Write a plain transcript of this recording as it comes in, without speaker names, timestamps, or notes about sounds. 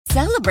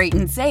Celebrate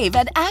and save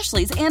at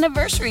Ashley's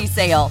Anniversary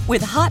Sale.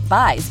 With Hot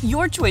Buys,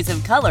 your choice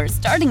of colors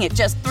starting at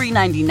just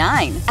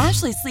 $3.99.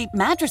 Ashley Sleep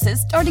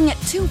mattresses starting at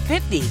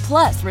 $2.50.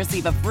 Plus,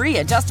 receive a free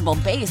adjustable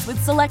base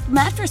with select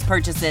mattress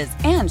purchases.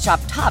 And shop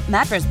top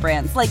mattress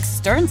brands like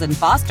Stearns &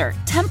 Foster,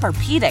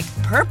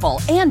 Tempur-Pedic,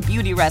 Purple, and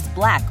Beautyrest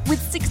Black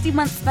with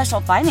 60-month special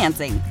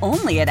financing.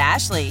 Only at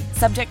Ashley.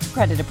 Subject to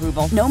credit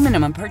approval. No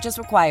minimum purchase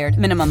required.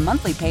 Minimum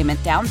monthly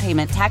payment, down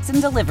payment, tax, and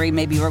delivery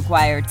may be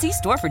required. See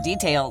store for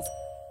details.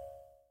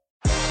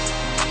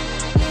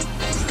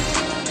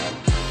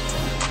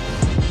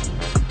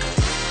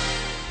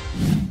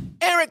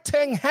 Erik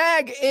ten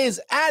Hag is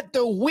at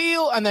the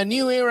wheel and a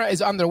new era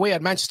is underway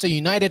at Manchester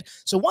United.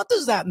 So what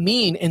does that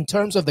mean in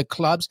terms of the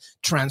club's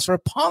transfer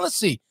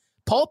policy?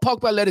 Paul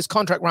Pogba let his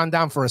contract run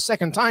down for a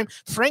second time.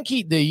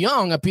 Frenkie de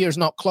Jong appears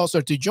not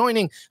closer to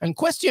joining, and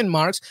question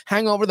marks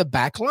hang over the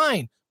back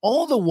line.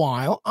 All the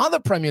while, other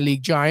Premier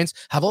League giants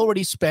have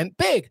already spent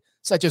big,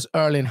 such as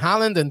Erling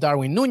Haaland and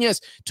Darwin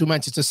Núñez to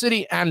Manchester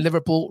City and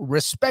Liverpool,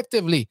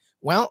 respectively.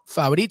 Well,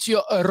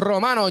 Fabrizio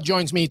Romano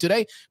joins me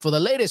today for the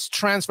latest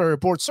transfer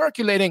report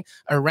circulating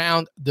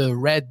around the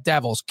Red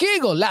Devils. Que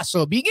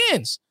Golazo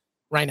begins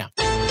right now.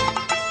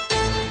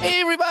 Hey,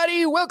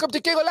 everybody. Welcome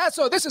to Que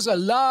Golazo. This is a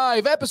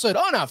live episode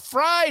on a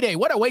Friday.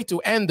 What a way to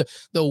end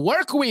the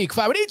work week.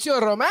 Fabrizio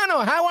Romano,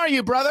 how are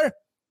you, brother?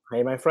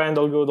 Hey, my friend.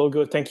 All good, all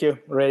good. Thank you.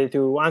 Ready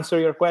to answer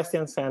your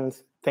questions, and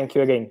thank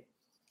you again.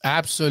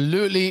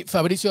 Absolutely.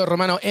 Fabrizio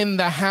Romano in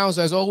the house,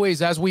 as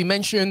always, as we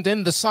mentioned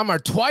in the summer,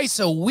 twice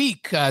a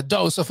week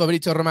dose of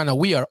Fabrizio Romano.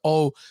 We are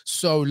oh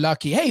so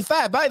lucky. Hey,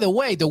 Fab, by the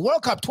way, the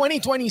World Cup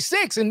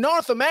 2026 in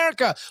North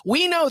America,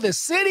 we know the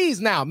cities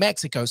now.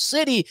 Mexico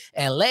City,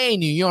 LA,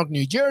 New York,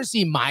 New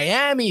Jersey,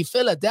 Miami,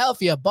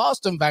 Philadelphia,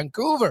 Boston,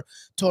 Vancouver,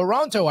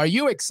 Toronto. Are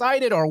you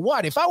excited or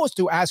what? If I was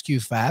to ask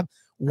you, Fab,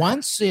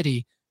 one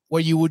city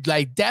where you would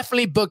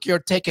definitely book your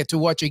ticket to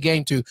watch a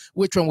game to,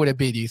 which one would it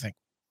be, do you think?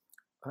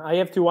 I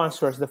have two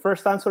answers. The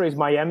first answer is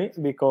Miami,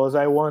 because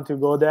I want to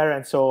go there,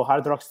 and so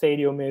Hard Rock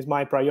Stadium is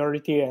my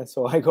priority, and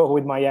so I go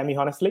with Miami,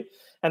 honestly.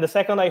 And the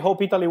second, I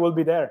hope Italy will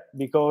be there,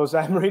 because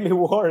I'm really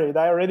worried.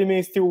 I already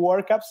missed 2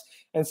 World Cups,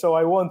 and so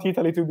I want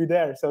Italy to be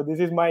there. So this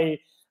is my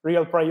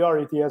real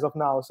priority as of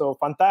now. So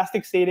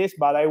fantastic cities,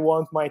 but I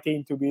want my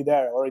team to be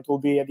there, or it will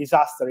be a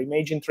disaster.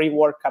 Imagine 3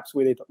 World Cups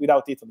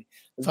without Italy.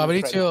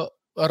 Fabrizio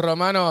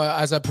Romano,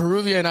 as a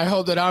Peruvian, I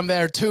hope that I'm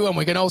there too, and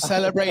we can all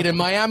celebrate. And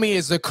Miami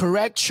is the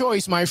correct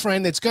choice, my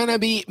friend. It's going to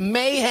be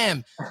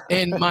mayhem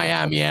in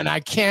Miami, and I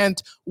can't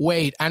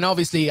wait. And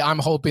obviously, I'm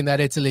hoping that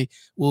Italy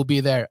will be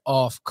there,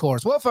 of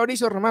course. Well,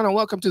 Fabrizio Romano,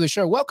 welcome to the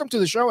show. Welcome to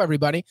the show,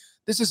 everybody.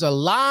 This is a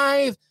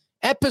live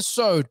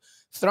episode.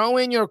 Throw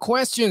in your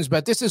questions,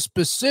 but this is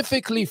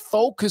specifically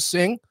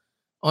focusing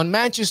on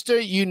Manchester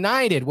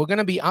United. We're going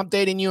to be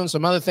updating you on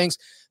some other things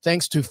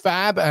thanks to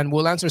Fab, and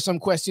we'll answer some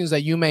questions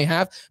that you may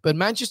have. But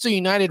Manchester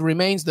United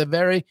remains the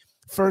very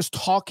first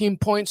talking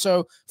point.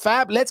 So,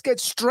 Fab, let's get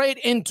straight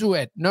into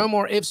it. No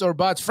more ifs or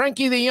buts.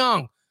 Frenkie de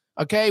Jong.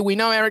 Okay, we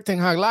know Erik ten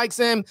Hag likes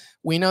him.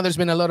 We know there's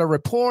been a lot of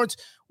reports.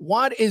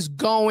 What is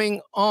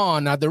going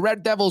on? Are the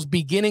Red Devils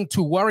beginning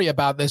to worry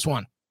about this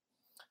one?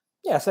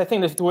 Yes, I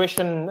think the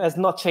situation has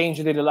not changed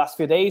in the last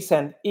few days,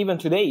 and even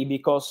today,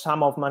 because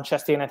some of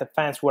Manchester United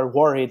fans were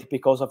worried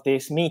because of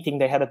this meeting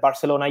they had at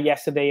Barcelona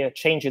yesterday,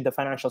 changing the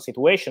financial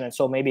situation, and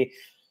so maybe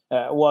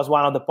was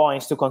one of the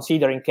points to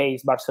consider in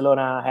case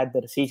Barcelona had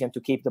the decision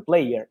to keep the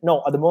player.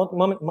 No, at the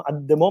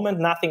moment,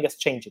 nothing has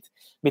changed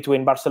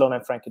between Barcelona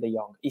and Frenkie de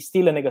Jong. It's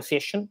still a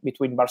negotiation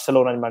between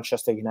Barcelona and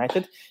Manchester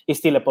United. It's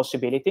still a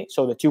possibility.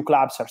 So the two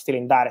clubs are still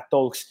in direct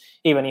talks,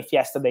 even if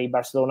yesterday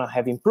Barcelona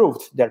have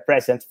improved their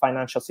present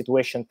financial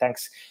situation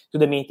thanks to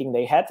the meeting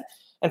they had.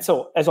 And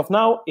so, as of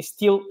now, it's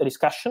still a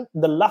discussion.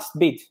 The last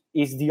bid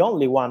is the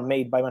only one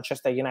made by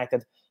Manchester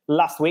United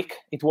last week.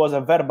 It was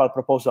a verbal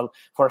proposal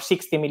for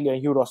 60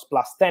 million euros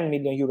plus 10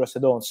 million euros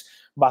add-ons,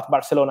 but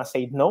Barcelona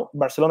said no.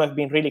 Barcelona have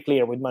been really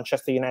clear with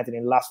Manchester United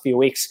in the last few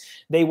weeks.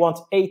 They want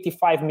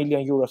 85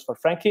 million euros for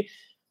Frenkie.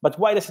 But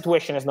why the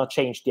situation has not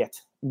changed yet?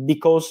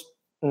 Because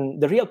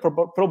the real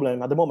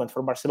problem at the moment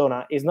for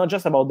Barcelona is not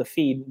just about the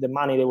fee, the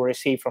money they will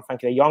receive from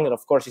Frenkie de Jong, and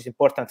of course it's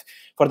important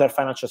for their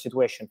financial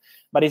situation,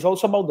 but it's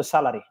also about the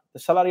salary. The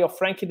salary of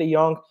Frenkie de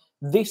Jong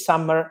this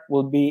summer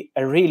will be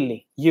a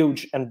really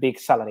huge and big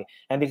salary,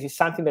 and this is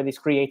something that is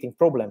creating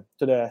problem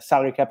to the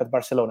salary cap at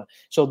Barcelona.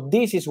 So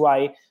this is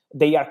why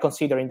they are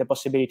considering the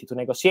possibility to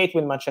negotiate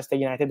with Manchester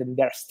United, and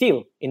they're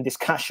still in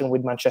discussion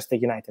with Manchester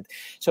United.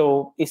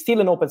 So it's still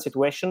an open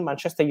situation.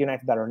 Manchester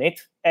United are on it.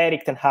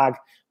 Erik ten Hag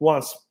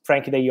wants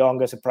Frenkie de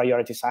Jong as a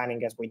priority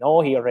signing, as we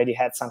know. He already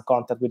had some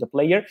contact with the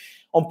player.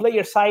 On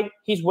player side,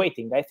 he's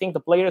waiting. I think the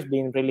player has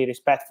been really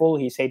respectful.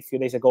 He said a few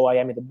days ago, I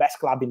am in the best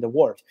club in the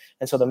world.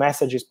 And so the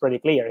message is pretty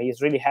clear. He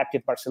is really happy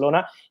at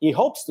Barcelona. He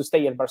hopes to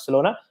stay at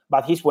Barcelona,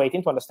 but he's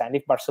waiting to understand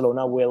if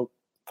Barcelona will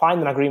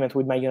find an agreement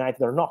with Man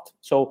United or not.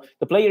 So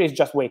the player is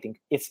just waiting.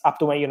 It's up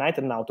to Man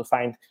United now to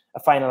find a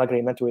final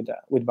agreement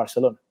with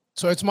Barcelona.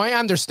 So it's my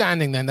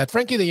understanding then that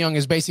Frenkie de Jong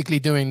is basically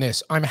doing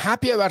this. I'm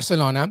happy at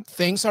Barcelona.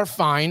 Things are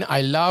fine.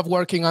 I love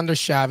working under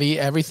Xavi.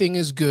 Everything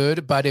is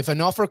good. But if an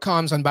offer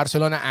comes and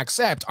Barcelona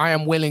accept, I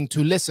am willing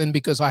to listen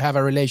because I have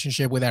a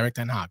relationship with Erik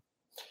ten Hag.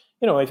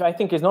 If I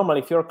think it's normal,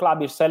 if your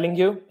club is selling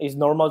you, it's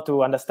normal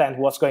to understand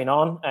what's going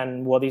on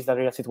and what is the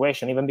real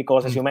situation, even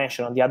because, as you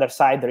mentioned, on the other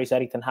side, there is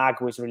Erik ten Hag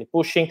who is really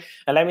pushing.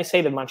 And let me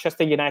say that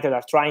Manchester United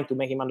are trying to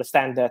make him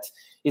understand that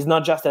it's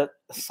not just a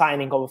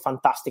signing of a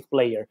fantastic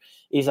player.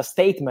 It's a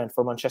statement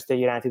for Manchester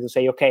United to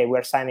say, okay,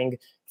 we're signing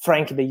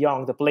Frenkie de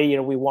Jong, the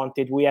player we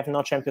wanted. We have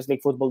no Champions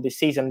League football this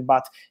season,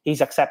 but he's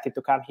accepted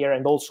to come here.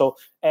 And also,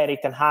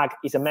 Erik ten Hag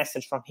is a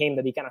message from him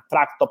that he can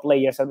attract top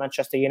players at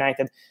Manchester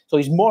United. So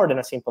it's more than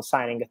a simple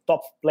signing. A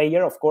top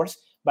player, of course,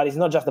 but it's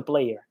not just the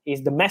player.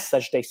 It's the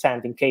message they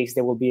send in case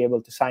they will be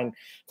able to sign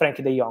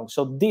Frenkie de Jong.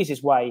 So this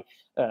is why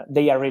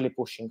they are really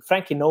pushing.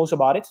 Frenkie knows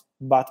about it,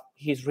 but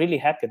he's really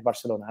happy at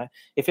Barcelona.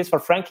 If it's for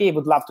Frenkie, he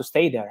would love to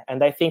stay there.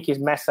 And I think his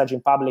message in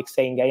public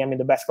saying, I am in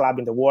the best club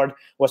in the world,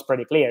 was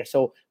pretty clear.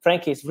 So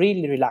Frenkie is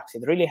really relaxed,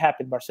 really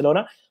happy at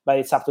Barcelona, but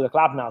it's up to the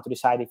club now to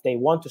decide if they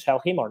want to sell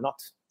him or not.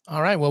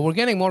 All right. Well, we're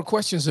getting more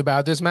questions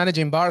about this.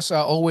 Managing Barca,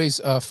 always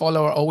a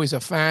follower, always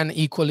a fan,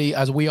 equally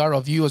as we are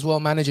of you as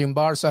well, managing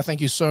Barca. Thank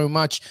you so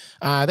much.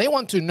 They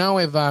want to know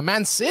if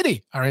Man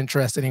City are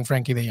interested in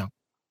Frenkie de Jong.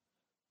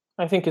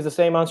 I think it's the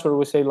same answer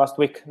we said last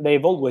week.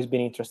 They've always been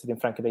interested in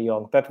Frenkie de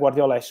Jong. Pep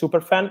Guardiola is super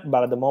fan,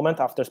 but at the moment,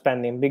 after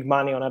spending big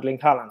money on Erling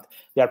Haaland,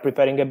 they are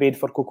preparing a bid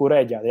for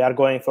Cucurella. They are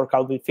going for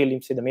Calvin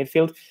Phillips in the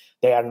midfield.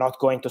 They are not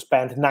going to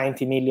spend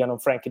 90 million on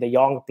Frenkie de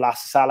Jong,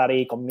 plus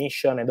salary,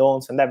 commission,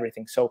 add-ons, and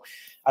everything. So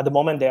at the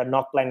moment, they are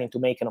not planning to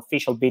make an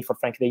official bid for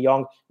Frenkie de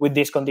Jong with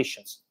these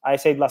conditions. I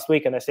said last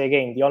week, and I say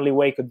again, the only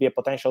way could be a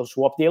potential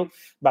swap deal.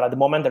 But at the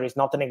moment, there is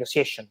not a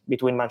negotiation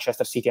between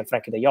Manchester City and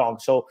Frenkie de Jong.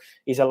 So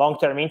it's a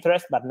long-term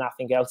interest, but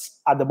nothing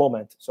else at the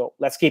moment. So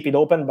let's keep it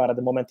open. But at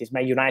the moment, it's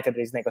Man United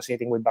that is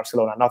negotiating with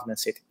Barcelona, not Man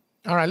City.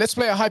 All right, let's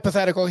play a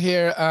hypothetical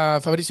here.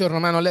 Fabrizio,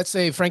 Romano, let's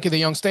say Frenkie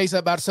de Jong stays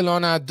at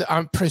Barcelona.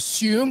 I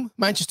presume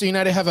Manchester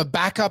United have a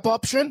backup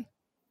option?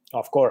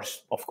 Of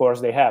course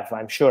they have,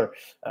 I'm sure.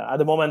 At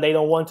the moment, they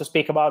don't want to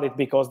speak about it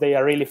because they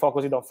are really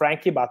focusing on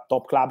Frenkie, but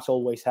top clubs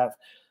always have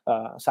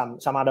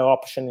some other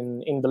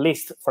option in the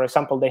list. For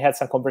example, they had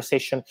some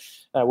conversation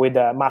with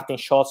Martin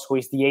Scholz, who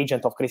is the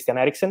agent of Christian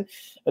Eriksen.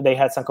 They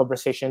had some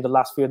conversation in the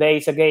last few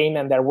days again,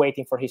 and they're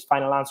waiting for his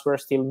final answer,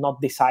 still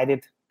not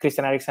decided.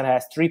 Christian Eriksen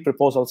has 3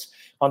 proposals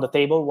on the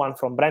table. One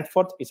from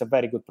Brentford is a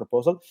very good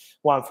proposal.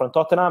 One from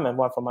Tottenham and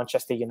one from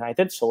Manchester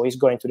United. So he's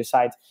going to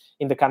decide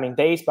in the coming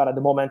days. But at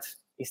the moment,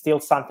 it's still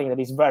something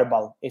that is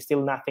verbal. It's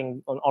still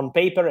nothing on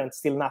paper and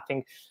still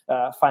nothing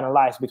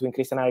finalized between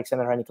Christian Eriksen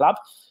and any club.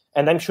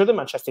 And I'm sure the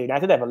Manchester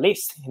United have a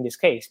list in this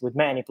case with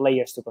many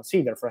players to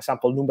consider. For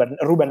example,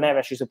 Ruben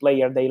Neves is a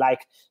player they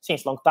like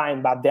since long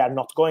time, but they are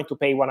not going to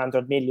pay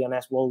 100 million,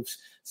 as Wolves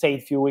said a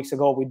few weeks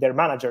ago with their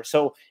manager.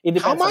 So it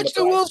depends. How much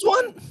do Wolves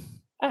want?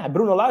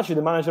 Bruno Lage,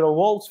 the manager of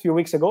Wolves, a few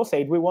weeks ago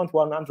said we want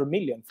 100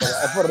 million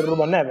for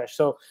Ruben Neves.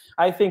 So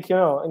I think,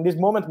 in this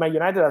moment, Man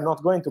United are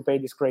not going to pay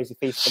this crazy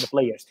fees for the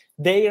players.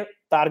 Their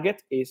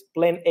target is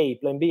plan A,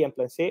 plan B, and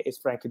plan C is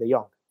Frenkie de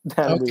Jong.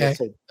 Okay.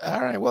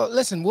 All right. Well,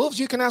 listen, Wolves,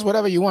 you can ask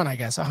whatever you want, I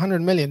guess.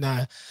 100 million.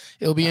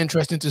 It'll be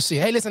interesting to see.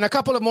 Hey, listen, a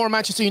couple of more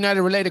Manchester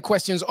United related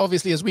questions,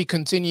 obviously, as we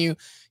continue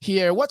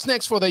here. What's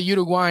next for the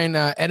Uruguayan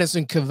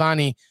Edinson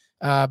Cavani,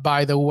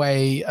 by the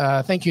way?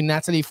 Thank you,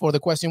 Natalie, for the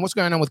question. What's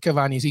going on with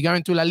Cavani? Is he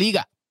going to La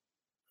Liga?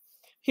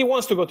 He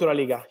wants to go to La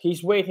Liga.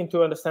 He's waiting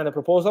to understand the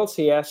proposals.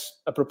 He has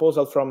a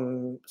proposal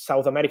from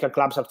South American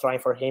clubs are trying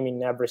for him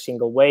in every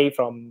single way,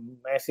 from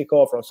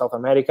Mexico, from South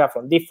America,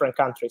 from different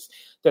countries.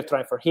 They're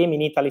trying for him.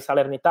 In Italy,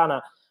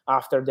 Salernitana,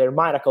 after their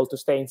miracle to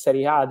stay in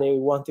Serie A, they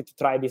wanted to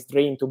try this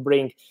dream to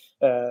bring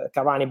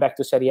Cavani back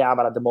to Serie A,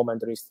 but at the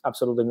moment there is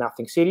absolutely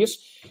nothing serious.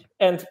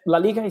 And La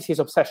Liga is his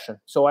obsession.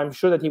 So I'm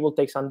sure that he will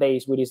take some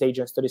days with his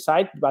agents to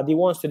decide, but he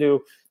wants to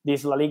do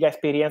this La Liga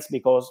experience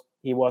because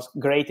he was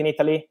great in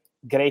Italy,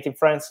 great in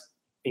France.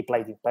 He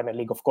played in Premier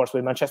League, of course,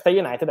 with Manchester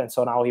United. And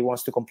so now he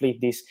wants to complete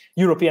this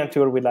European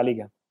tour with La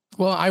Liga.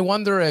 Well, I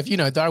wonder if,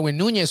 Darwin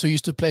Núñez, who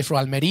used to play for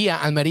Almeria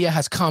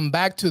has come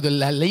back to the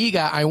La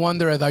Liga. I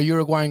wonder if the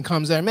Uruguayan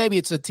comes there. Maybe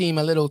it's a team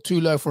a little too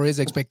low for his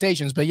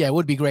expectations. But yeah, it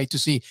would be great to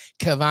see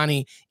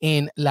Cavani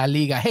in La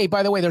Liga. Hey,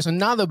 by the way, there's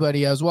another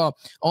buddy as well.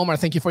 Omar,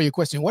 thank you for your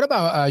question. What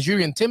about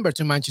Jurriën Timber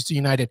to Manchester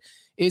United?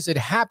 Is it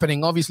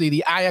happening? Obviously,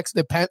 the Ajax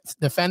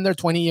defender,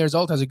 20 years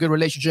old, has a good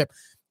relationship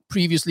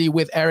previously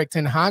with Erik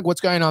ten Hag.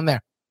 What's going on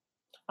there?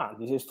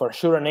 This is for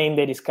sure a name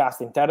they discussed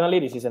internally.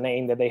 This is a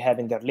name that they have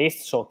in their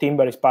list. So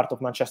Timber is part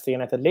of Manchester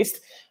United list.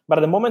 But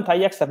at the moment,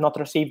 Ajax have not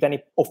received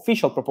any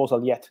official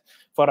proposal yet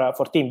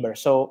for Timber.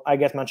 So I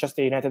guess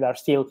Manchester United are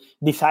still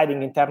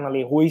deciding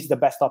internally who is the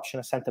best option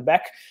as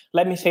centre-back.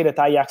 Let me say that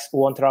Ajax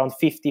want around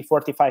 50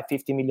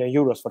 million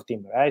euros for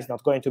Timber. It's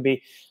not going to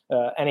be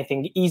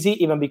anything easy,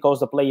 even because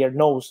the player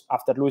knows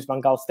after Louis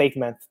van Gaal's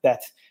statement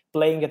that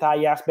playing at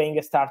Ajax, being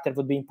a starter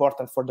would be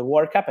important for the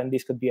World Cup, and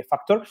this could be a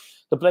factor.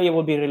 The player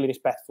will be really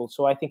respectful,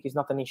 so I think it's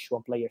not an issue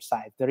on player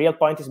side. The real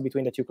point is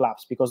between the two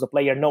clubs, because the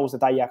player knows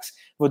that Ajax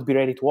would be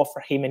ready to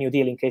offer him a new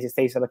deal in case he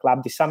stays at the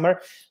club this summer.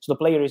 So the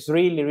player is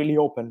really, really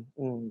open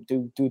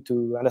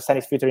to understand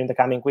his future in the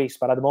coming weeks.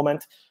 But at the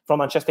moment, from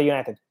Manchester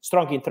United,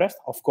 strong interest,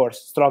 of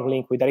course, strong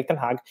link with Erik ten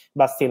Hag,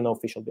 but still no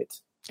official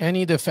bids.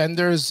 Any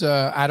defenders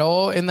at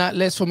all in that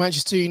list for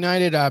Manchester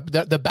United?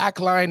 The back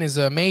line is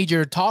a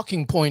major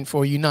talking point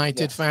for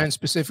United fans,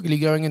 specifically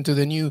going into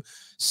the new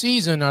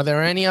season. Are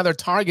there any other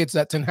targets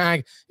that Ten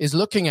Hag is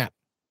looking at?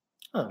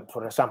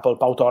 For example,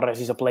 Pau Torres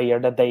is a player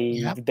that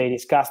they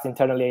discussed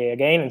internally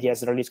again, and he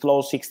has released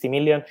close 60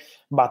 million.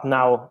 But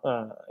now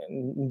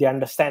the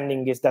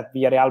understanding is that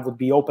Villarreal would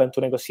be open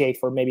to negotiate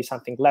for maybe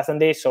something less than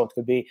this. So it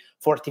could be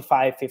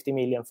 45, 50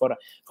 million for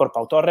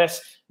Pau Torres.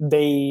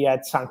 They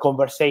had some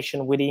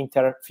conversation with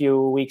Inter a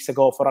few weeks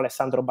ago for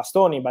Alessandro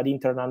Bastoni, but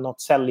Inter are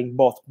not selling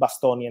both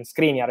Bastoni and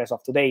Skriniar as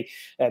of today.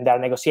 And they are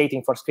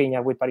negotiating for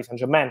Skriniar with Paris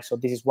Saint-Germain. So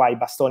this is why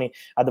Bastoni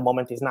at the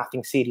moment is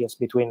nothing serious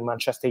between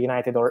Manchester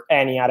United or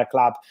any other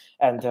club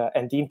and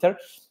Inter.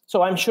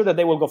 So I'm sure that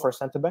they will go for a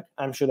centre-back.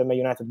 I'm sure that Man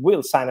United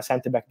will sign a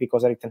centre-back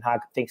because Erik ten Hag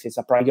thinks it's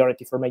a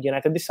priority for Man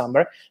United this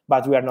summer,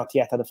 but we are not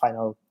yet at the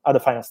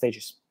final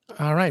stages.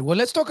 All right. Well,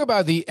 let's talk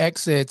about the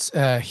exits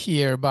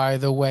here, by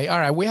the way. All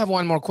right. We have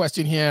one more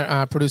question here.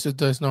 Producer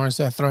Desnor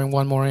is throwing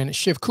one more in.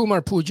 Shiv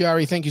Kumar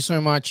Pujari, thank you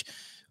so much.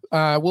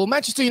 Will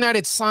Manchester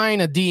United sign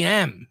a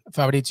DM,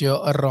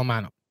 Fabrizio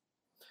Romano?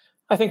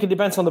 I think it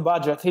depends on the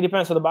budget. It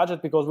depends on the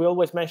budget because we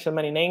always mention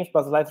many names,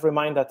 but let's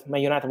remind that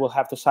Man United will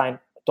have to sign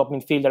top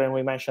midfielder, and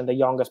we mentioned the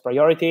youngest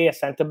priority, a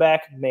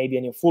centre-back, maybe a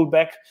new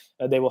full-back.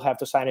 They will have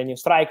to sign a new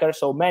striker.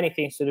 So many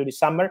things to do this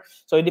summer.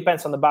 So it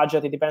depends on the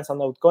budget, it depends on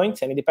the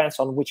outgoings, and it depends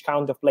on which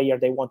kind of player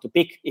they want to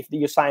pick. If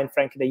you sign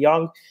Frenkie de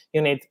Jong,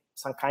 you need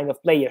some kind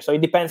of player. So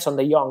it depends on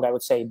the young, I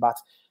would say, but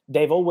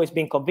they've always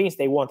been convinced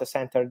they want a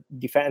center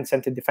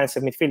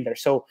defensive midfielder.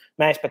 So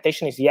my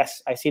expectation is, yes,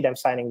 I see them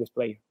signing this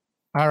player.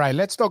 All right,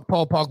 let's talk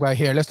Paul Pogba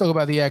here. Let's talk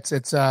about the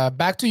exits.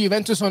 Back to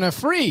Juventus on a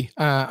free,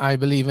 I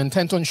believe,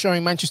 intent on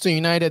showing Manchester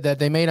United that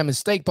they made a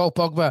mistake. Paul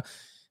Pogba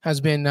has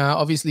been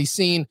obviously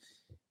seen,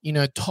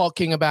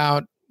 talking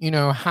about,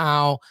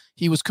 how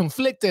he was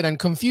conflicted and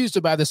confused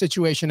about the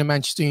situation in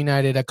Manchester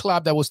United, a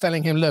club that was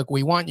telling him, look,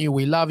 we want you,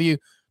 we love you,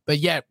 but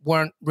yet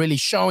weren't really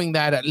showing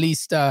that, at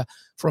least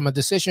from a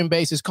decision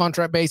basis,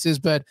 contract basis.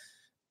 But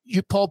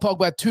Paul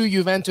Pogba to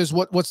Juventus,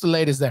 what's the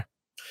latest there?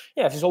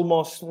 Yes,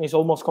 it's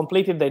almost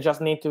completed. They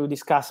just need to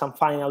discuss some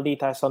final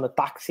details on the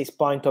taxes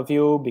point of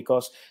view,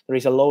 because there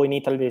is a law in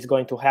Italy that is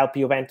going to help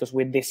Juventus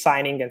with this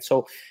signing. And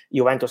so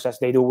Juventus, as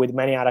they do with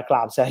many other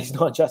clubs, it's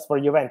not just for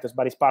Juventus,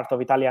 but it's part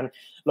of Italian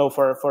law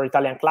for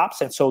Italian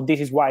clubs. And so this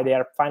is why they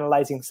are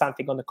finalizing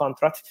something on the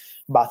contract.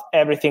 But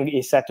everything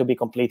is set to be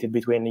completed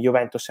between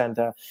Juventus and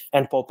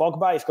Paul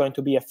Pogba. It's going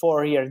to be a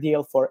 4-year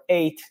deal for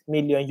 8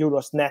 million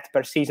euros net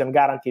per season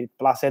guaranteed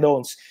plus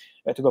add-ons,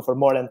 to go for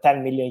more than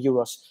 10 million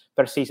euros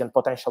per season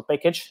potential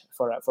package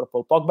for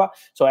Paul Pogba.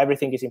 So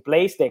everything is in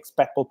place. They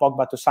expect Paul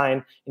Pogba to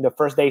sign in the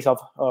first days of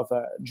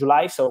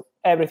July. So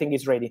everything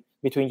is ready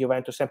between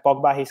Juventus and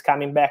Pogba. He's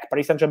coming back.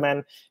 Paris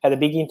Saint-Germain had a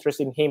big interest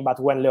in him, but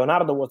when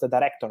Leonardo was the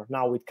director,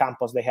 now with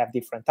Campos, they have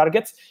different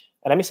targets.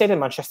 And let me say that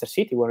Manchester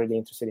City were really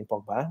interested in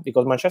Pogba,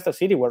 because Manchester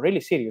City were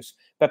really serious.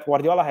 Pep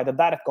Guardiola had a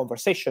direct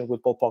conversation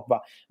with Paul Pogba,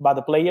 but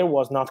the player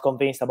was not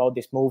convinced about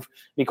this move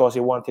because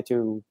he wanted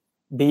to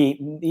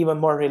be even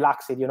more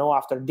relaxed,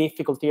 after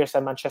difficult years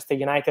at Manchester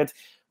United,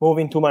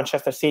 moving to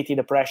Manchester City,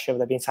 the pressure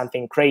would have been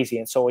something crazy.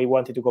 And so he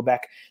wanted to go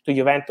back to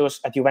Juventus.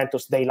 At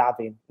Juventus, they love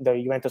him.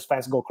 The Juventus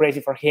fans go crazy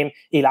for him.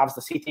 He loves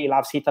the city, he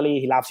loves Italy,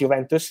 he loves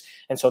Juventus.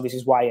 And so this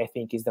is why I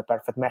think is the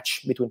perfect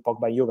match between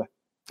Pogba and Juve.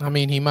 I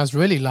mean, he must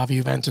really love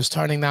Juventus,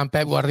 turning down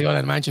Pep Guardiola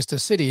and Manchester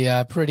City.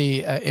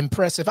 Pretty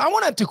impressive. I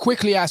wanted to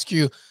quickly ask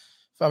you,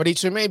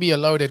 Fabrizio, maybe a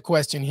loaded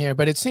question here,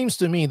 but it seems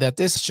to me that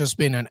this has just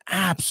been an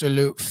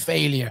absolute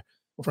failure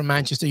from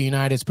Manchester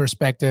United's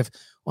perspective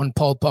on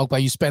Paul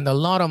Pogba. You spend a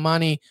lot of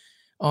money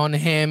on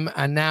him,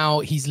 and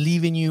now he's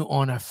leaving you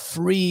on a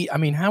free. I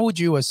mean, how would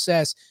you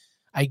assess,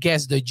 I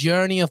guess, the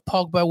journey of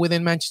Pogba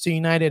within Manchester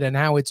United and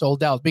how it's all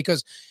dealt?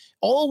 Because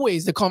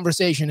always the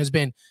conversation has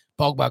been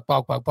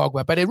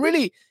Pogba, but it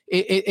really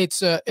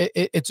it's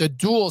a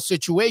dual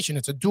situation.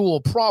 It's a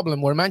dual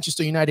problem where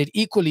Manchester United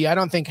equally, I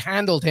don't think,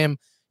 handled him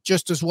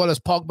just as well as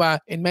Pogba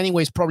in many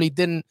ways probably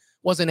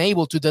wasn't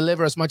able to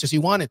deliver as much as he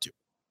wanted to.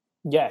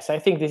 Yes, I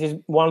think this is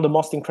one of the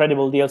most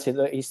incredible deals in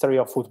the history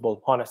of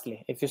football,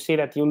 honestly. If you see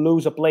that you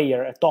lose a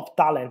player, a top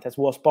talent, as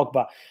was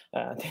Pogba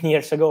 10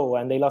 years ago,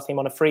 and they lost him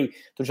on a free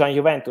to join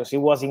Juventus. It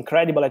was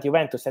incredible at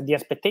Juventus, and the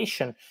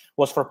expectation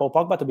was for Paul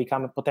Pogba to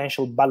become a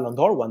potential Ballon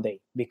d'Or one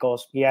day,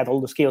 because he had all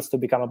the skills to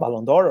become a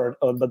Ballon d'Or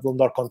or Ballon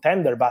d'Or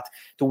contender, but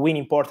to win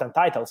important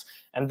titles.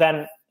 And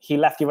then he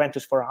left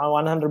Juventus for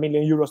 100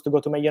 million euros to go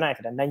to Man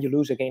United, and then you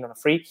lose again on a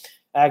free.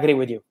 I agree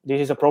with you.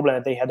 This is a problem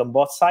that they had on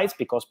both sides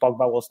because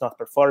Pogba was not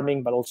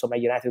performing, but also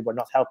Man United were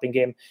not helping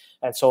him.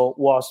 And so it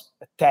was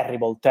a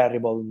terrible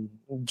deal.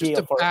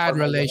 Just a bad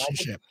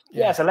relationship.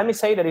 Yeah, so let me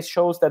say that it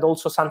shows that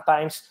also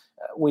sometimes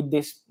with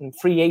these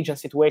free agent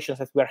situations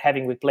that we're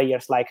having with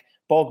players like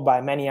Pogba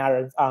and many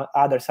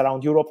others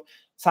around Europe,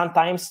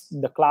 sometimes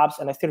the clubs,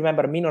 and I still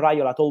remember Mino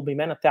Raiola told me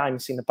many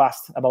times in the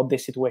past about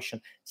this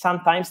situation,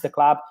 sometimes the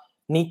club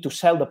need to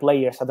sell the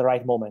players at the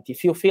right moment.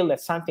 If you feel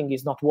that something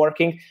is not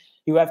working,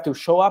 you have to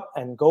show up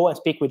and go and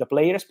speak with the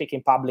player, speak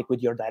in public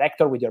with your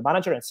director, with your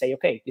manager, and say,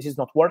 okay, this is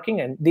not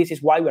working, and this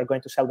is why we're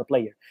going to sell the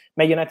player.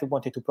 Man United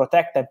wanted to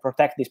protect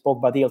this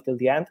Pogba deal till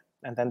the end,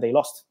 and then they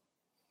lost.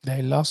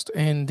 They lost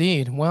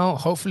indeed. Well,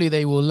 hopefully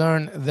they will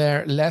learn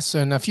their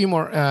lesson. A few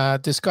more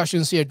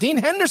discussions here. Dean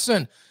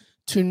Henderson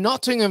to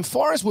Nottingham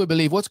Forest, we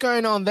believe. What's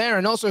going on there?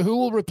 And also, who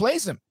will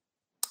replace him?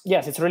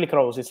 Yes, it's really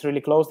close. It's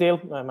really close deal.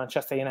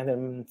 Manchester United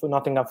and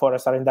Nottingham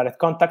Forest are in direct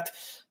contact.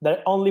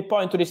 The only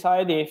point to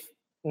decide if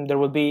there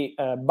will be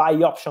a buy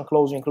option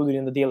clause included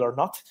in the deal or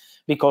not,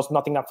 because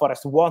Nottingham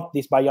Forest want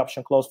this buy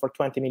option clause for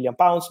 £20 million.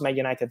 Man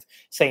United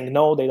saying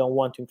no, they don't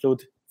want to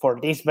include for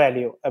this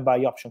value a buy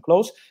option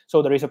clause.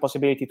 So there is a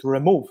possibility to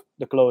remove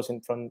the clause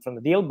from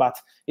the deal, but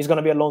it's going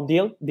to be a long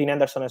deal. Dean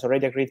Henderson has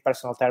already agreed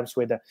personal terms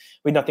with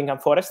Nottingham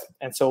Forest,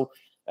 and so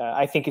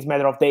I think it's a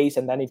matter of days,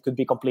 and then it could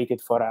be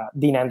completed for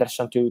Dean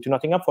Henderson to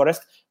Nottingham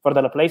Forest. For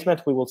the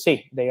replacement, we will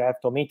see. They have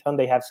to meet and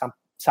they have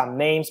some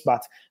names,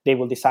 but they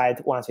will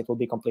decide once it will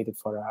be completed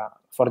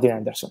for Dean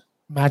Henderson.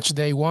 Match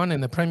day 1 in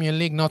the Premier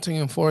League,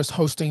 Nottingham Forest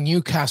hosting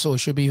Newcastle.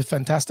 Should be a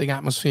fantastic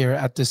atmosphere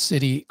at the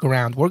City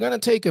Ground. We're going to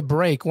take a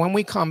break. When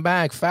we come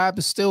back, Fab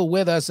is still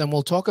with us, and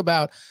we'll talk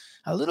about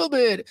a little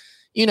bit,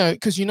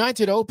 because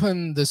United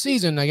opened the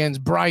season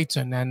against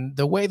Brighton, and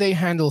the way they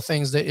handle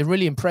things, that it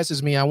really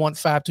impresses me. I want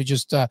Fab to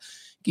just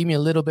give me a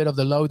little bit of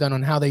the lowdown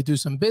on how they do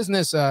some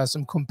business,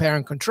 some compare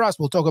and contrast.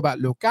 We'll talk about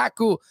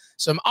Lukaku,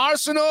 some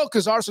Arsenal,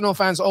 because Arsenal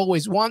fans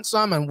always want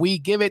some, and we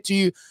give it to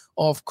you,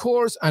 of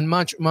course, and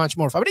much, much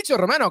more. Fabrizio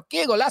Romano,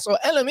 Que Golazo,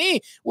 LME.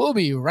 We'll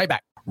be right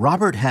back.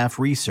 Robert Half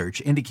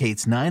research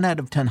indicates 9 out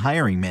of 10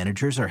 hiring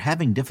managers are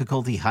having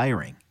difficulty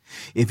hiring.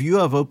 If you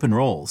have open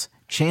roles,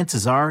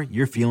 chances are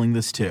you're feeling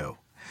this too.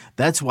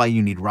 That's why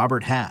you need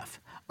Robert Half.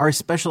 Our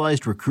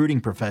specialized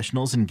recruiting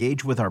professionals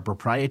engage with our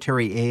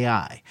proprietary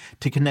AI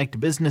to connect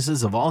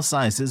businesses of all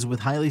sizes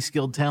with highly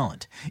skilled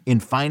talent in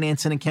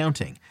finance and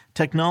accounting,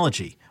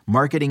 technology,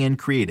 marketing and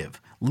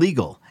creative,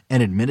 legal,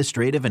 and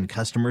administrative and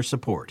customer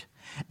support.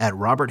 At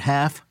Robert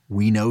Half,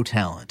 we know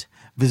talent.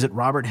 Visit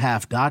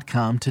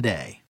roberthalf.com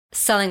today.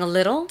 Selling a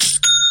little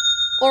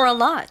or a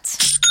lot?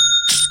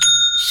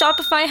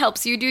 Shopify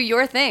helps you do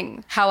your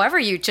thing, however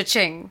you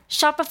cha-ching.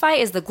 Shopify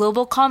is the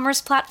global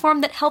commerce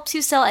platform that helps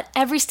you sell at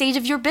every stage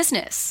of your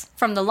business.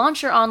 From the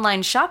launch your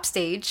online shop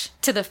stage,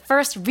 to the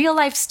first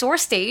real-life store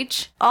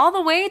stage, all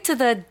the way to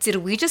the did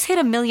we just hit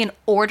 1 million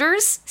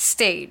orders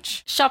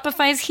stage.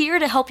 Shopify is here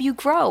to help you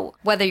grow.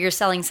 Whether you're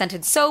selling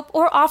scented soap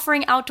or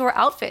offering outdoor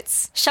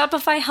outfits,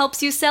 Shopify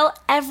helps you sell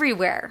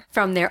everywhere.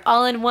 From their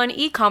all-in-one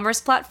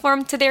e-commerce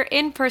platform to their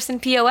in-person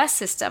POS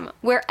system,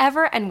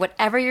 wherever and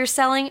whatever you're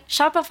selling,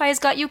 Shopify's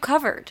got you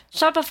covered.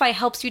 Shopify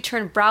helps you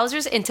turn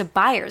browsers into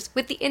buyers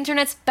with the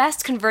internet's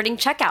best converting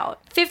checkout,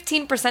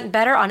 15%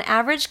 better on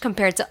average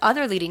compared to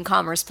other leading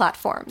commerce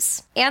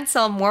platforms. And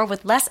sell more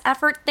with less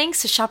effort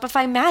thanks to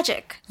Shopify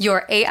Magic,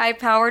 your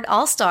AI-powered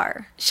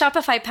all-star.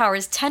 Shopify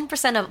powers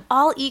 10% of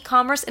all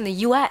e-commerce in the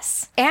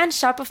US. And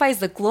Shopify is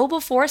the global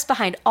force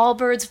behind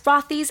Allbirds,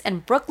 Rothy's,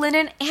 and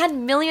Brooklinen,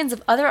 and millions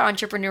of other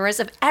entrepreneurs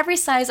of every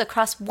size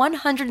across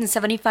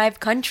 175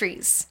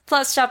 countries.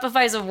 Plus,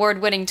 Shopify's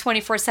award-winning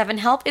 24/7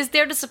 help is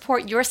there to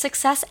support your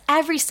success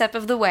every step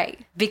of the way.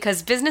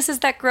 Because businesses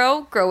that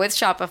grow with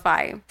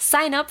Shopify.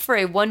 Sign up for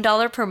a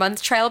 $1 per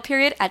month trial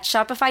period at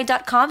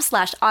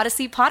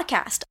shopify.com/Odyssey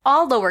Podcast,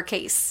 all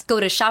lowercase. Go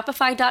to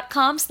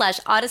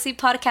shopify.com/Odyssey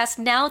Podcast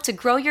now to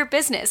grow your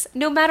business,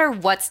 no matter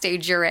what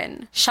stage you're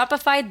in.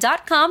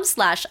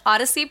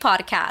 Shopify.com/Odyssey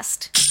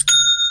Podcast.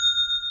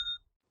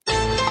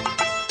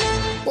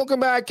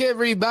 Welcome back,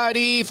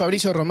 everybody.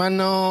 Fabrizio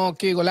Romano,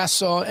 Que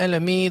Golazo,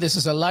 LME. This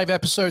is a live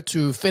episode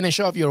to finish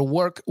off your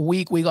work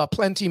week. We got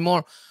plenty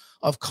more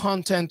of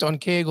content on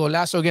Que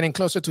Golazo, getting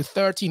closer to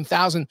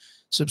 13,000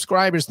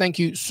 subscribers. Thank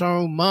you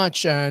so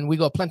much. And we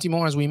got plenty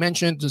more, as we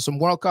mentioned, some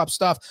World Cup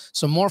stuff,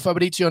 some more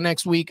Fabrizio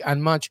next week,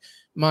 and much,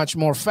 much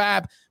more.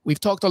 Fab, we've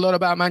talked a lot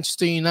about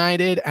Manchester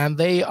United, and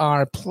they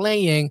are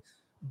playing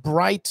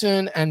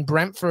Brighton and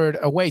Brentford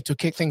away to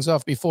kick things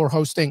off before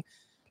hosting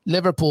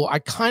Liverpool. I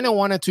kind of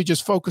wanted to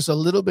just focus a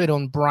little bit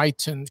on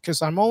Brighton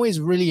because I'm always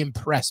really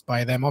impressed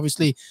by them.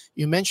 Obviously,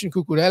 you mentioned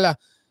Cucurella,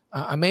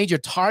 a major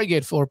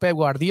target for Pep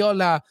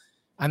Guardiola.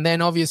 And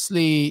then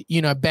obviously,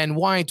 Ben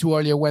White, who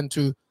earlier went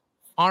to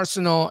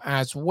Arsenal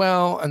as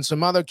well, and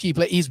some other key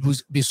players.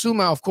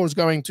 Bissouma, of course,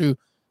 going to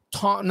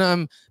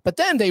Tottenham. But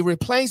then they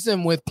replaced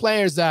them with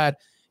players that,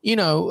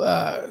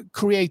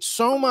 create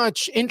so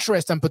much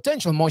interest and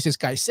potential. Moises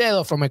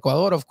Caicedo from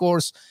Ecuador, of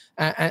course,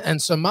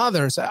 and some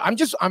others.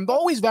 I'm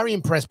always very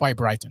impressed by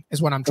Brighton,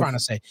 is what I'm trying to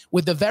say,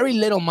 with the very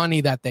little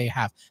money that they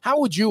have. How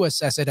would you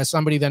assess it as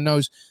somebody that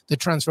knows the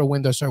transfer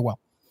window so well?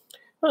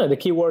 The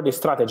key word is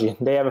strategy.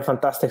 They have a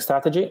fantastic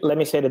strategy. Let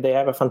me say that they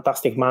have a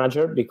fantastic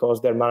manager,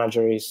 because their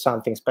manager is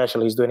something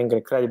special. He's doing an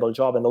incredible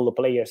job, and all the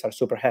players are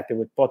super happy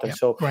with Potter. Yep.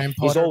 So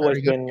he's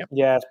always been,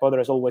 Potter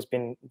has always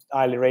been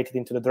highly rated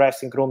into the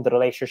dressing room, the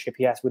relationship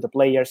he has with the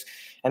players,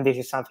 and this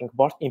is something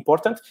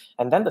important.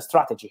 And then the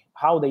strategy,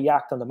 how they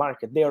act on the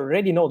market. They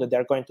already know that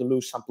they're going to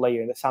lose some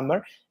player in the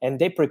summer, and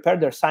they prepare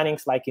their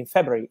signings like in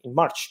February, in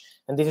March.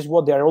 And this is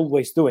what they're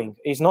always doing.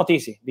 It's not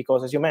easy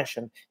because, as you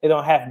mentioned, they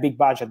don't have big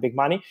budget, big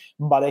money,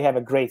 but they have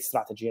a great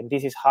strategy. And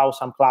this is how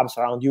some clubs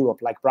around Europe,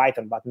 like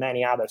Brighton, but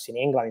many others in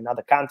England, in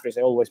other countries,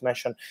 I always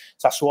mention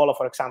Sassuolo,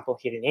 for example,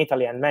 here in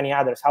Italy, and many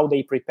others, how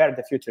they prepare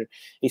the future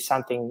is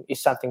something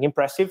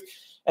impressive.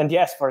 And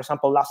yes, for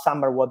example, last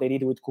summer, what they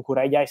did with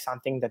Cucurella is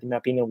something that, in my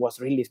opinion, was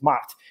really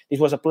smart. This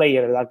was a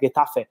player that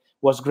Getafe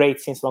was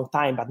great since a long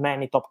time, but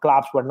many top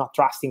clubs were not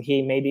trusting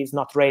him. Maybe he's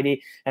not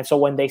ready. And so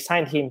when they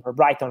signed him for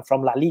Brighton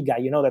from La Liga,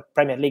 that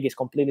Premier League is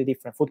completely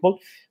different football.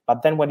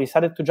 But then when they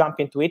decided to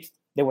jump into it,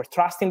 they were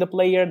trusting the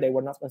player. They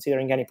were not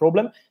considering any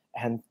problem.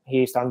 And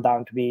he's turned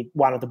out to be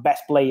one of the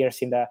best players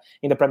in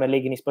the Premier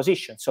League in his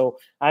position. So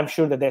I'm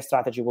sure that their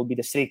strategy will be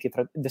the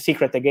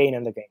secret again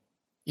and again.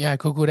 Yeah,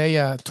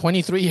 Cucurella,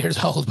 23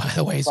 years old, by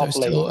the way. So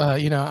still,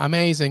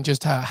 amazing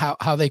just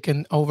how they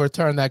can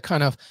overturn that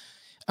kind of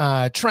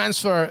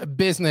transfer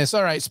business.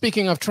 All right,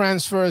 speaking of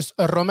transfers,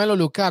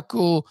 Romelu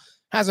Lukaku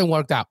hasn't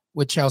worked out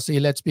with Chelsea.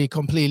 Let's be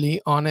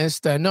completely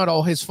honest. Not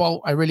all his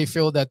fault. I really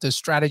feel that the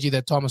strategy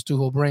that Thomas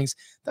Tuchel brings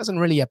doesn't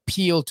really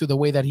appeal to the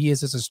way that he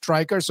is as a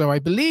striker. So I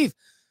believe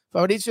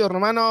Fabrizio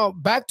Romano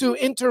back to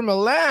Inter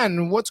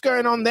Milan. What's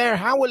going on there?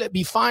 How will it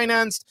be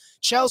financed?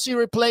 Chelsea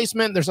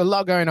replacement. There's a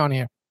lot going on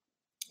here.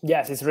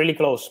 Yes, it's really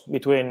close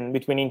between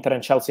Inter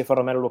and Chelsea for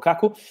Romelu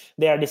Lukaku.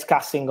 They are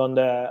discussing on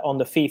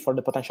the fee for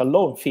the potential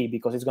loan fee,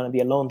 because it's going to be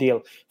a loan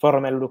deal for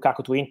Romelu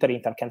Lukaku to Inter.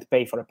 Inter can't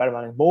pay for a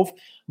permanent move,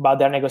 but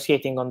they're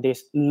negotiating on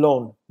this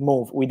loan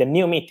move with a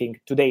new meeting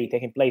today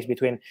taking place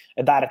between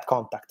a direct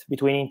contact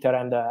between Inter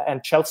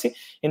and Chelsea.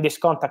 In this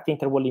contact,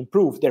 Inter will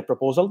improve their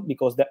proposal,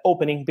 because the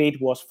opening bid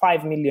was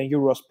 5 million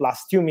euros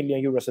plus 2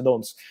 million euros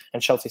add-ons,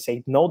 and Chelsea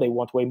said no, they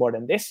want way more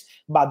than this,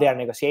 but they are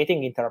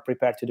negotiating. Inter are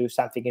prepared to do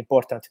something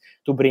important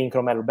to bring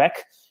Romelu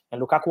back,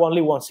 and Lukaku only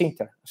wants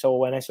Inter. So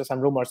when I saw some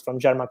rumors from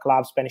German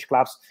clubs, Spanish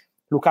clubs,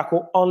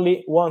 Lukaku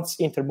only wants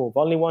Inter move,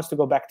 only wants to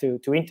go back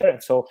to Inter.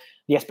 And so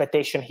the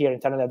expectation here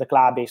internally at the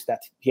club is that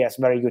he has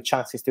very good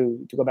chances to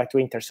go back to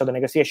Inter. So the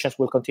negotiations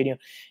will continue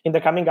in the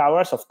coming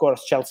hours. Of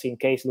course, Chelsea, in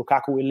case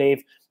Lukaku will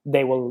leave,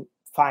 they will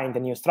find a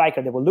new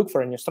striker. They will look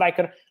for a new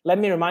striker. Let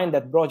me remind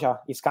that Broja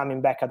is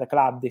coming back at the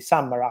club this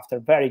summer after a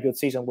very good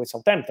season with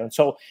Southampton.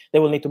 So they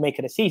will need to make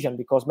a decision,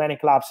 because many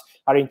clubs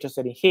are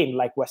interested in him,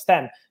 like West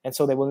Ham. And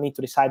so they will need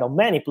to decide on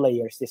many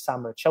players this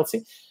summer at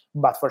Chelsea.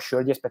 But for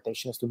sure, the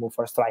expectation is to move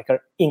for a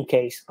striker in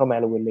case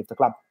Romelu will leave the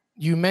club.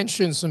 You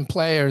mentioned some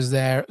players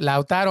there.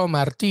 Lautaro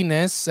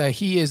Martinez,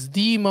 he is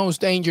the most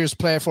dangerous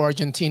player for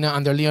Argentina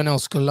under Lionel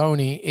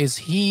Scaloni. Is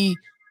he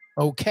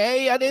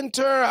okay at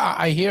Inter?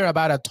 I hear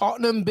about a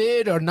Tottenham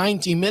bid or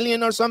 90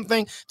 million or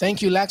something.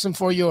 Thank you, Laxon,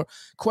 for your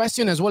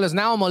question, as well as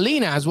Nahuel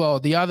Molina as well,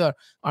 the other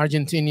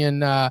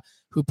Argentinian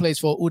who plays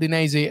for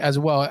Udinese as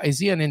well. Is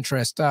he an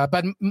interest?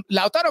 But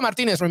Lautaro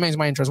Martinez remains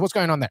my interest. What's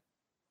going on there?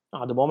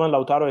 At the moment,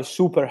 Lautaro is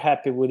super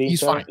happy with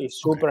Inter. He's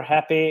super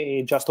happy.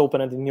 He just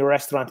opened a new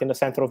restaurant in the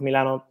center of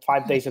Milano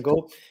 5 days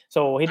ago.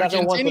 So he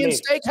doesn't want to leave.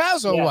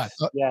 Steakhouse or what?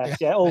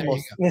 Yes,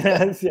 almost.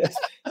 yes.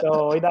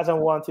 So he doesn't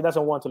want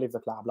to leave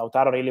the club.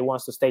 Lautaro really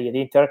wants to stay at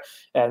Inter,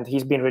 and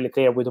he's been really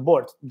clear with the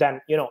board.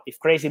 Then, if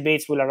crazy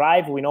bids will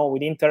arrive, we know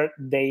with Inter,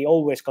 they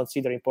always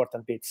consider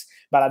important bids.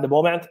 But at the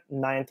moment,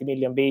 90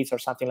 million bids or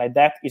something like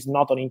that is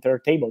not on Inter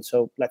table.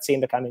 So let's see in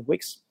the coming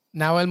weeks.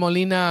 Nahuel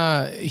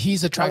Molina,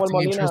 he's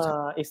attracting interest.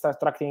 Is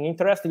attracting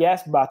interest,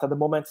 yes, but at the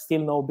moment,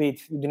 still no bid.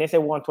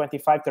 Udinese won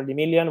 25-30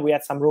 million. We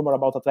had some rumor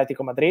about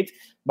Atletico Madrid,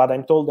 but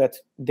I'm told that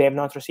they have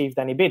not received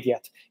any bid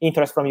yet.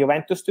 Interest from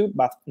Juventus too,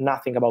 but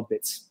nothing about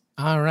bids.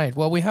 All right.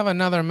 Well, we have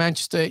another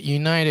Manchester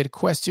United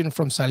question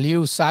from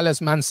Saliu Salas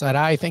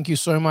Mansaray. Thank you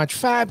so much,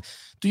 Fab.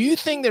 Do you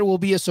think there will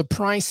be a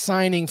surprise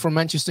signing for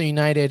Manchester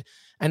United?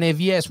 And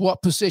if yes,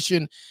 what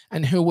position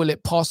and who will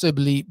it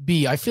possibly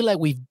be? I feel like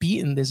we've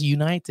beaten this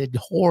United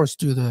horse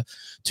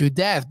to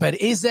death, but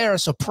is there a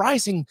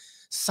surprising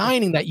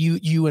signing that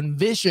you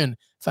envision,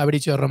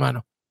 Fabrizio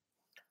Romano?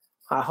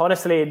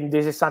 Honestly,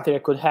 this is something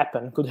that could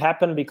happen. Could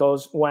happen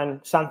because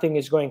when something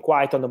is going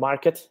quiet on the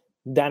market,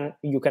 then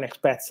you can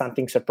expect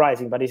something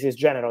surprising. But this is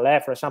general.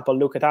 For example,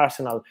 look at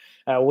Arsenal.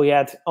 We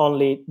had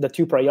only the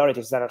two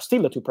priorities that are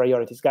still the two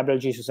priorities, Gabriel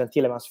Jesus and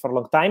Tielemans, for a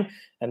long time.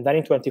 And then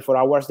in 24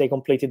 hours, they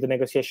completed the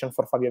negotiation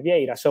for Fabio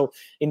Vieira. So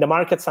in the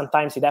market,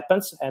 sometimes it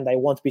happens, and I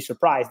won't be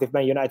surprised if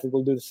Man United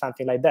will do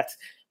something like that.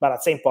 But at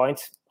the same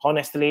point,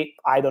 honestly,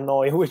 I don't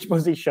know in which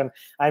position.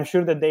 I'm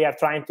sure that they are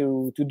trying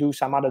to do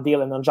some other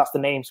deal and not just the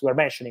names we're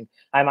mentioning.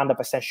 I'm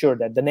 100% sure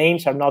that the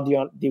names are not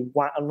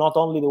not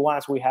only the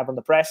ones we have on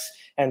the press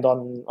and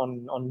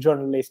on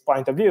journalist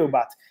point of view,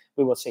 but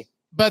we will see.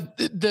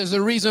 But there's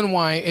a reason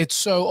why it's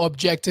so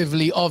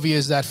objectively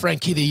obvious that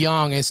Frenkie de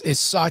Jong is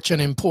such an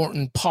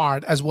important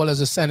part as well as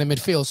a center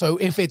midfield. So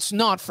if it's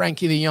not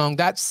Frenkie de Jong,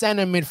 that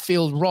center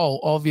midfield role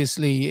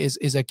obviously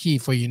is a key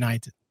for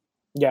United.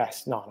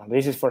 Yes, no,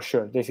 this is for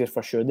sure. This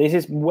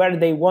is where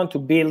they want to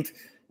build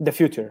the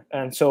future.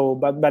 And so,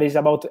 but it's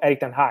about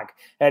Erik ten Hag.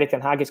 Erik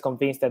ten Hag is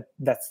convinced that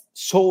that's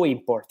so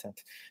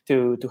important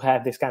to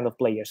have this kind of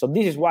player. So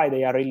this is why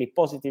they are really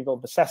positive,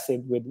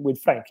 obsessive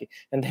with Frenkie,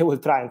 and they will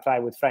try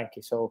with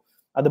Frenkie. So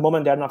at the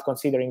moment, they are not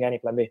considering any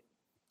plan B.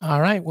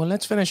 All right, well,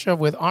 let's finish up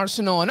with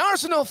Arsenal. And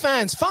Arsenal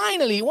fans,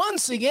 finally,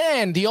 once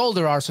again, the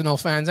older Arsenal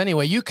fans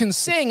anyway, you can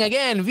sing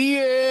again,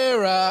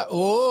 Vieira.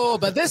 Oh,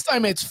 but this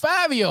time it's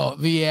Fabio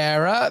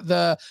Vieira,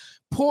 the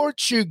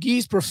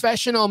Portuguese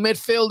professional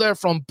midfielder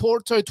from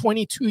Porto,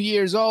 22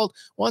 years old.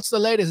 What's the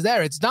latest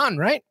there? It's done,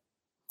 right?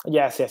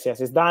 Yes,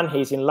 it's done.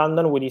 He's in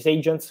London with his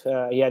agent.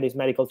 He had his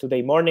medical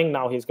today morning.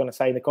 Now he's going to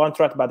sign the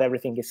contract, but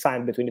everything is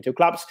signed between the two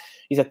clubs.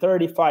 It's a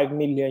 35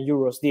 million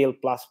euros deal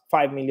plus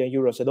 5 million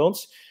euros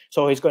add-ons.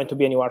 So he's going to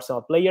be a new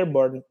Arsenal player,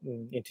 born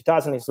in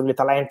 2000. He's a really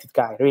talented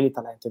guy.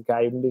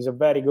 He's a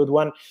very good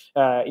one.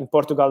 In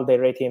Portugal, they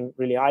rate him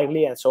really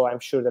highly. And so I'm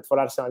sure that for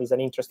Arsenal, he's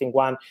an interesting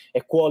one, a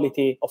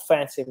quality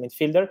offensive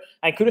midfielder.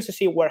 I'm curious to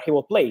see where he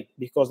will play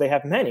because they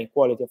have many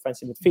quality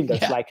offensive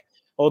midfielders like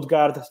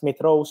Odegaard,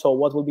 Smith-Rowe. So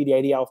what will be the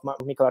idea of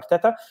Mikel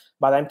Arteta?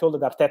 But I'm told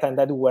that Arteta and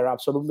Edu were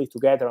absolutely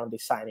together on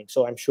this signing.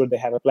 So I'm sure they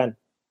have a plan.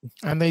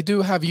 And they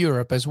do have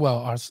Europe as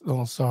well.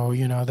 Also,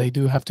 they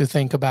do have to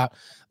think about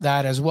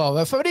that as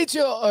well.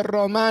 Fabrizio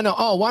Romano.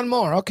 Oh, one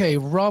more. Okay,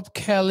 Rob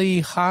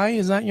Kelly. Hi,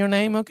 is that your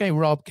name? Okay,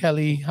 Rob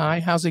Kelly. Hi,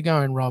 how's it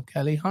going, Rob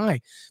Kelly?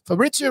 Hi.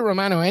 Fabrizio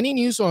Romano, any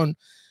news on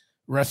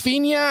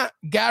Rafinha,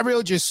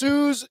 Gabriel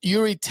Jesus,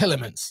 Yuri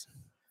Tillemans?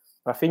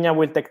 Rafinha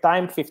will take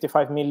time,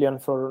 55 million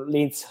for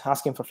Leeds,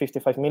 asking for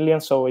 55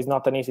 million, so it's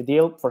not an easy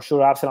deal. For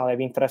sure, Arsenal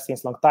have interest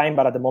since long time,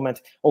 but at the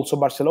moment, also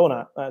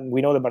Barcelona. And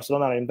we know that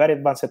Barcelona are in very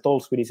advanced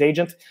talks with his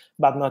agent,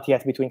 but not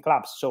yet between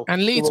clubs. So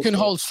and Leeds can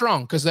hold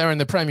strong because they're in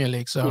the Premier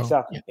League. So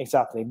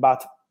Exactly.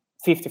 But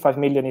 55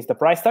 million is the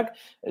price tag.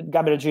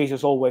 Gabriel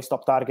Jesus always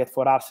top target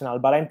for Arsenal,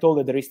 but I'm told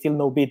that there is still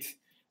no bid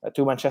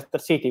to Manchester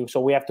City.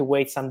 So we have to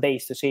wait some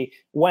days to see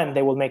when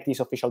they will make this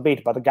official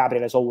bid. But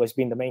Gabriel has always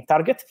been the main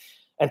target.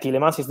 And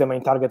Tillemans is the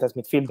main target as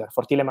midfielder.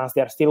 For Tillemans,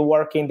 they are still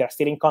working. They're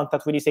still in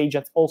contact with his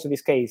agent. Also,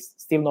 this case,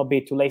 still no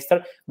bid to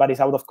Leicester, but is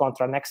out of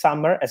contract next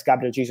summer, as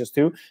Gabriel Jesus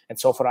too. And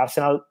so for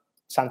Arsenal,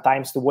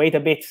 sometimes to wait a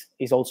bit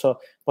is also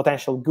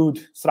potential good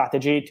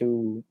strategy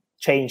to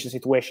change the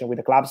situation with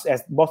the clubs,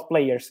 as both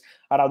players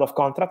are out of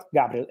contract,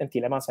 Gabriel and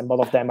Tillemans, and both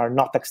of them are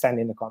not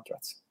extending the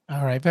contracts.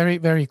 All right, very,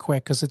 very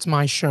quick, because it's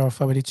my show,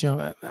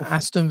 Fabrizio.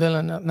 Aston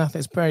Villa, nothing.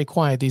 It's very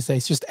quiet these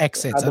days, just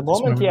exits. At the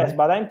moment, yes, right?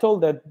 But I'm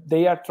told that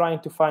they are trying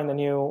to find a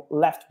new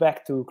left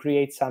back to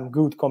create some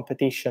good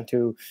competition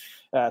to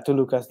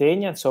Lucas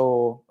Digne.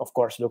 So, of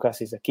course, Lucas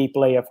is a key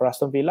player for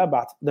Aston Villa,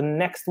 but the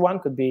next one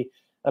could be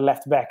a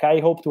left back. I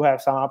hope to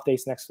have some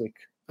updates next week.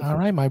 All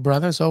right, my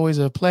brother. It's always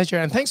a pleasure.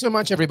 And thanks so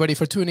much, everybody,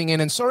 for tuning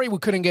in. And sorry we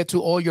couldn't get to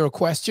all your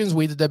questions.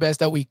 We did the best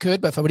that we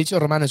could. But Fabrizio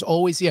Romano is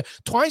always here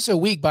twice a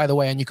week, by the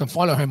way. And you can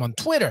follow him on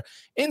Twitter,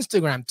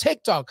 Instagram,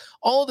 TikTok.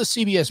 All the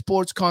CBS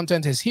Sports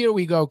content is Here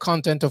We Go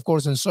content, of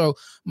course, and so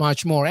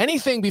much more.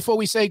 Anything before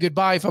we say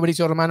goodbye,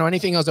 Fabrizio Romano?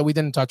 Anything else that we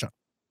didn't touch on?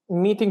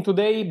 Meeting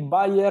today,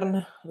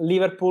 Bayern,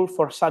 Liverpool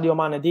for Sadio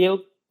Mane deal.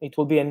 It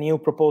will be a new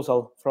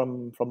proposal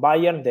from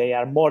Bayern. They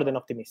are more than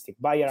optimistic.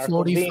 Bayern are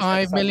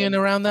 45 million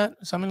around that,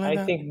 something like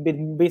that? I think a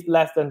bit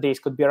less than this,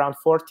 could be around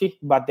 40,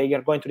 but they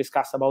are going to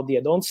discuss about the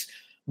add-ons.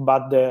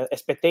 But the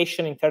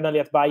expectation internally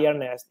at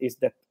Bayern is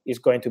that it's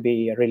going to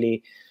be a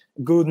really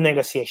good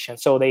negotiation.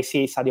 So they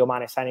see Sadio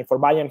Mane signing for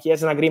Bayern. He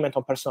has an agreement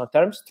on personal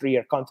terms,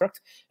 3-year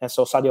contract. And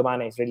so Sadio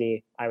Mane is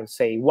really, I would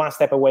say, one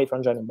step away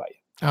from joining Bayern.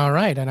 All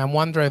right. And I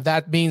wonder if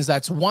that means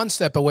that's one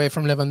step away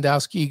from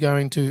Lewandowski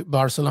going to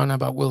Barcelona,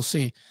 but we'll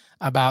see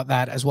about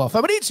that as well.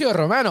 Fabrizio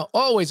Romano,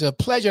 always a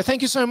pleasure.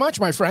 Thank you so much,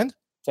 my friend.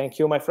 Thank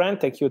you, my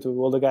friend. Thank you to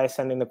all the guys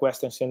sending the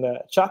questions in the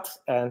chat.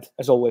 And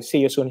as always, see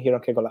you soon here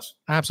on Que Golazo.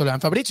 Absolutely.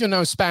 And Fabrizio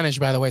knows Spanish,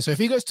 by the way. So if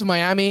he goes to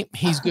Miami,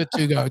 he's good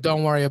to go.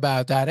 Don't worry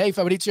about that. Hey,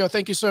 Fabrizio,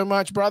 thank you so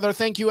much, brother.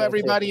 Thank you,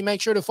 everybody.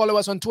 Make sure to follow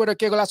us on Twitter,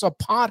 Que Golazo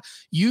Pod,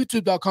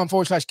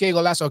 youtube.com/Que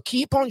Golazo.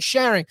 Keep on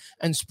sharing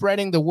and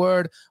spreading the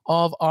word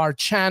of our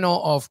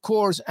channel, of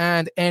course,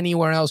 and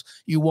anywhere else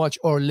you watch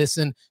or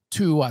listen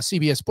to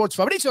CBS Sports.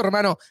 Fabrizio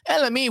Romano,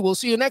 LME. We'll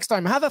see you next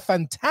time. Have a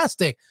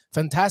fantastic,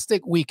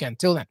 fantastic weekend.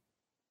 Till then.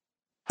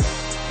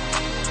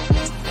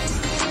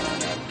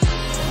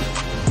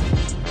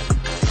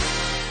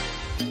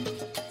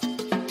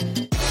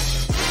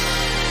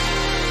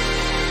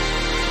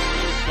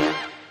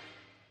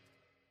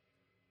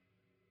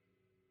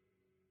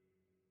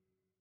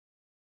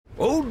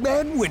 Old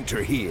Man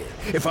Winter here.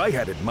 If I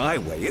had it my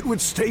way, it would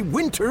stay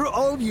winter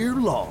all year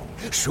long.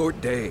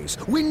 Short days,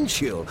 wind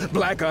chill,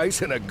 black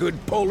ice, and a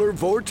good polar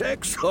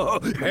vortex.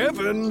 Oh,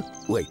 heaven!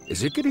 Wait,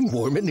 is it getting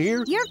warm in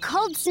here? Your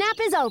cold snap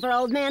is over,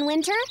 Old Man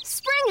Winter.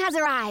 Spring has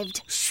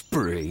arrived.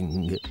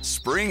 Spring.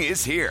 Spring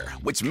is here,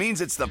 which means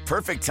it's the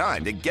perfect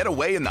time to get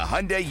away in the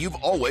Hyundai you've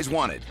always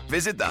wanted.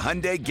 Visit the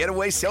Hyundai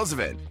Getaway Sales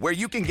Event, where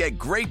you can get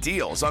great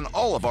deals on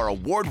all of our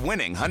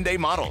award-winning Hyundai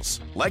models,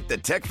 like the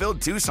tech-filled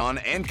Tucson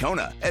and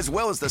Kona, as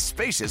well as the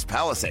spacious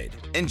Palisade.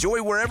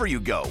 Enjoy wherever you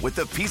go with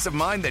the peace of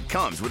mind that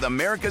comes with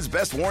America's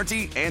best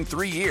warranty and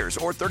 3 years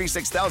or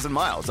 36,000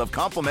 miles of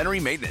complimentary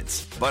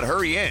maintenance. But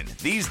hurry in,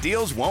 these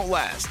deals won't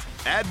last.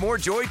 Add more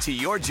joy to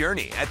your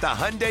journey at the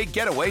Hyundai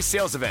Getaway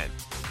Sales Event.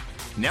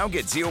 Now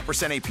get 0%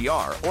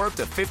 APR or up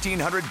to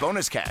 $1,500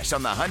 bonus cash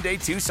on the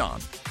Hyundai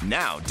Tucson.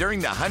 Now, during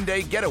the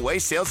Hyundai Getaway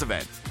Sales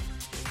Event.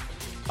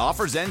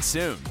 Offers end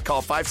soon.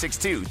 Call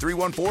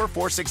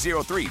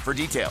 562-314-4603 for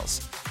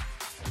details.